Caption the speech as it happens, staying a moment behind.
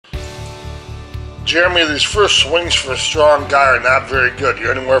Jeremy, these first swings for a strong guy are not very good.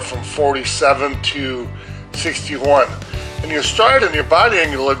 You're anywhere from 47 to 61. And your stride and your body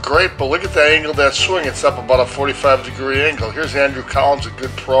angle look great, but look at the angle of that swing. It's up about a 45-degree angle. Here's Andrew Collins, a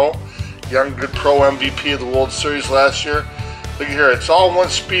good pro, young good pro MVP of the World Series last year. Look at here, it's all one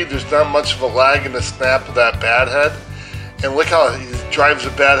speed. There's not much of a lag in the snap of that bat head. And look how he drives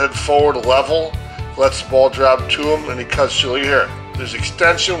the bat head forward level, lets the ball drop to him, and he cuts through. Look here, there's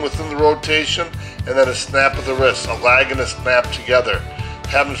extension within the rotation, and then a snap of the wrist, a lag and a snap together. It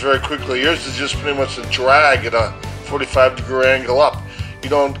happens very quickly. Yours is just pretty much a drag at a 45-degree angle up. You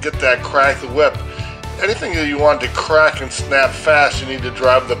don't get that crack of the whip. Anything that you want to crack and snap fast, you need to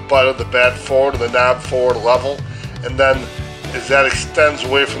drive the butt of the bat forward and the knob forward level, and then as that extends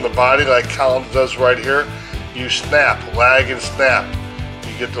away from the body like Collins does right here, you snap, lag and snap.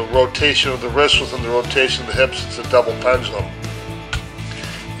 You get the rotation of the wrist within the rotation of the hips. It's a double pendulum.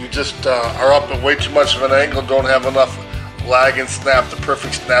 You just are up at way too much of an angle, don't have enough lag and snap. The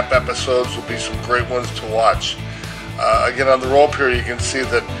perfect snap episodes will be some great ones to watch. Again, on the rope here, you can see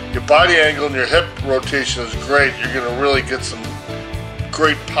that your body angle and your hip rotation is great. You're going to really get some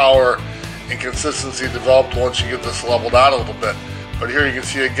great power and consistency developed once you get this leveled out a little bit. But here you can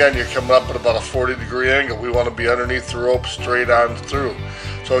see again, you're coming up at about a 40-degree angle. We want to be underneath the rope, straight on through.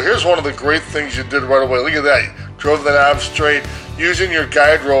 So here's one of the great things you did right away. Look at that. You drove the knob straight. Using your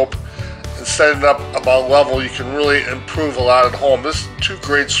guide rope and setting it up about level, you can really improve a lot at home. This is two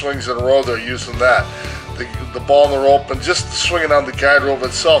great swings in a row there using that. The ball and the rope, and just swinging on the guide rope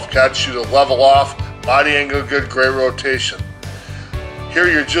itself got you to level off, body angle good, great rotation. Here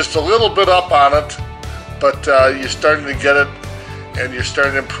you're just a little bit up on it, but you're starting to get it, and you're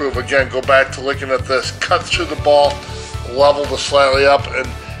starting to improve. Again, go back to looking at this. Cut through the ball, level to slightly up, and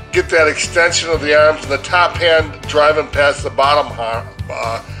get that extension of the arms and the top hand driving past the bottom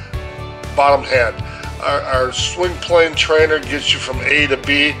hand. Our swing plane trainer gets you from A to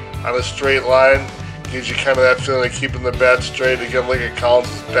B on a straight line. Gives you kind of that feeling of keeping the bat straight. Again, look at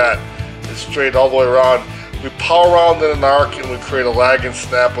Collins' bat. It's straight all the way around. We power around in an arc and we create a lag and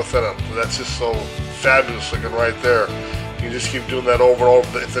snap within it. That's just so fabulous looking right there. You just keep doing that over and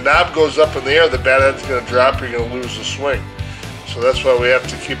over. If the knob goes up in the air, the bat head's going to drop, you're going to lose the swing. So that's why we have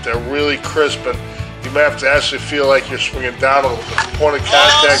to keep that really crisp, and you might have to actually feel like you're swinging down a little bit. The point of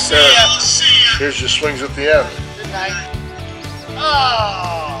contact there. Here's your swings at the end. Good night.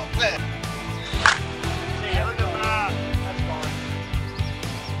 Oh, man.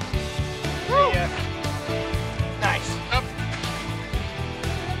 Nice. Up.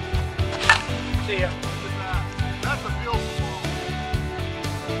 See ya. That's a beautiful ball.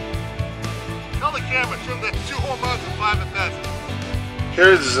 Tell the camera, trim that 2 home runs and 5 at bats.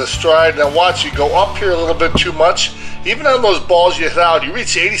 Here's a stride. Now watch, you go up here a little bit too much. Even on those balls you hit out, you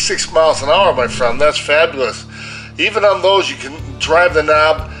reach 86 miles an hour, my friend. That's fabulous. Even on those, you can drive the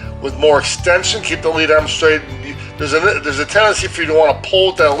knob with more extension, keep the lead arm straight. There's a tendency for you to want to pull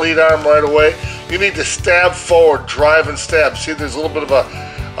with that lead arm right away. You need to stab forward, drive and stab. See, there's a little bit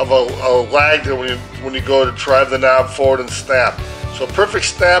of a lag there when you go to drive the knob forward and snap. So perfect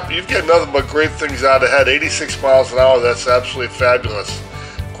snap, you've got nothing but great things out ahead. 86 miles an hour, that's absolutely fabulous.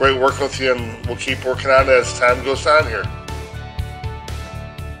 Great working with you, and we'll keep working on it as time goes on here.